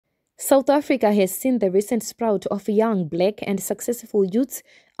South Africa has seen the recent sprout of young, black and successful youths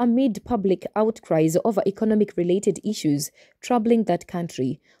amid public outcries over economic-related issues troubling that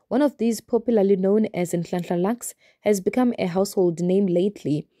country. One of these, popularly known as Nhlanhla Lux, has become a household name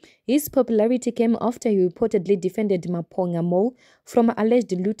lately. His popularity came after he reportedly defended Maponga Mall from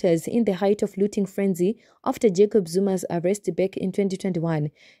alleged looters in the height of looting frenzy after Jacob Zuma's arrest back in 2021.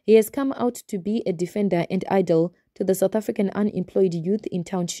 He has come out to be a defender and idol to the South African unemployed youth in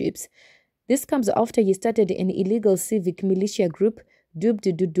townships. This comes after he started an illegal civic militia group dubbed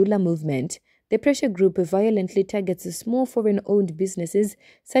Dudula Movement. The pressure group violently targets small foreign-owned businesses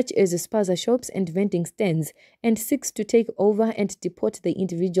such as spaza shops and vending stands and seeks to take over and deport the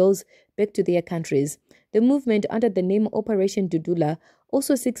individuals back to their countries. The movement, under the name Operation Dudula,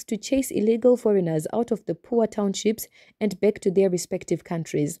 also seeks to chase illegal foreigners out of the poor townships and back to their respective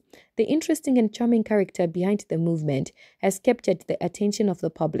countries. The interesting and charming character behind the movement has captured the attention of the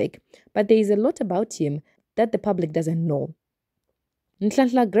public, but there is a lot about him that the public doesn't know.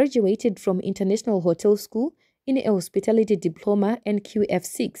 Nhlanhla graduated from International Hotel School in a hospitality diploma and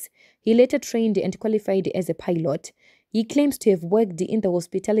QF6. He later trained and qualified as a pilot. He claims to have worked in the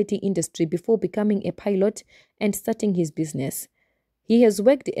hospitality industry before becoming a pilot and starting his business. He has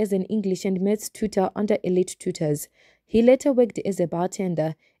worked as an English and maths tutor under elite tutors. He later worked as a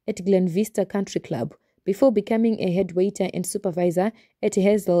bartender at Glen Vista Country Club before becoming a head waiter and supervisor at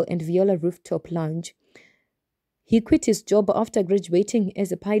Hazel and Viola Rooftop Lounge. He quit his job after graduating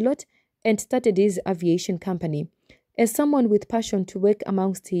as a pilot and started his aviation company. As someone with passion to work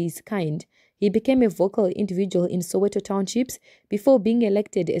amongst his kind, he became a vocal individual in Soweto townships before being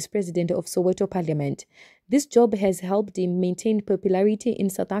elected as president of Soweto Parliament. This job has helped him maintain popularity in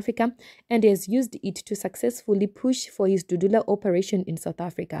South Africa and has used it to successfully push for his Dudula operation in South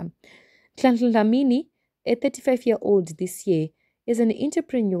Africa. Nhlanhla, a 35-year-old this year, is an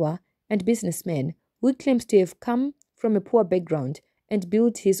entrepreneur and businessman who claims to have come from a poor background and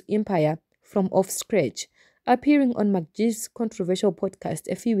built his empire from off scratch. Appearing on McGee's controversial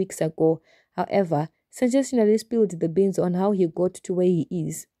podcast a few weeks ago, however, sensationally spilled the beans on how he got to where he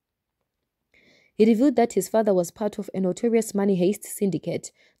is. He revealed that his father was part of a notorious money heist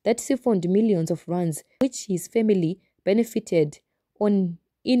syndicate that siphoned millions of rands, which his family benefited on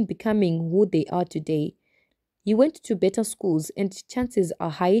in becoming who they are today. He went to better schools, and chances are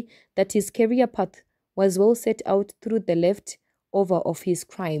high that his career path was well set out through the leftover of his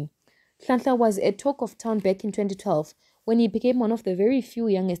crime. Nhlanhla was a talk of town back in 2012 when he became one of the very few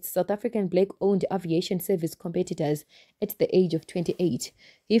youngest South African black-owned aviation service competitors at the age of 28.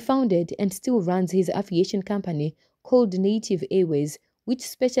 He founded and still runs his aviation company called Native Airways, which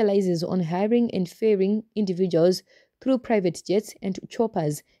specializes on hiring and ferrying individuals through private jets and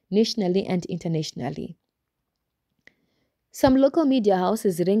choppers nationally and internationally. Some local media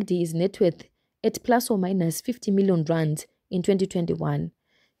houses ranked his net worth at plus or minus 50 million rand in 2021.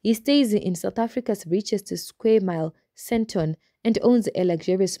 He stays in South Africa's richest square mile, Sandton, and owns a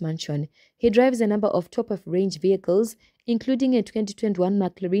luxurious mansion. He drives a number of top-of-range vehicles, including a 2021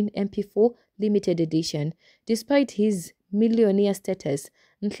 McLaren MP4 limited edition. Despite his millionaire status,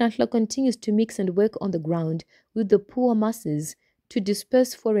 Nhlanhla continues to mix and work on the ground with the poor masses to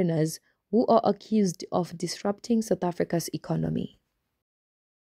disperse foreigners who are accused of disrupting South Africa's economy.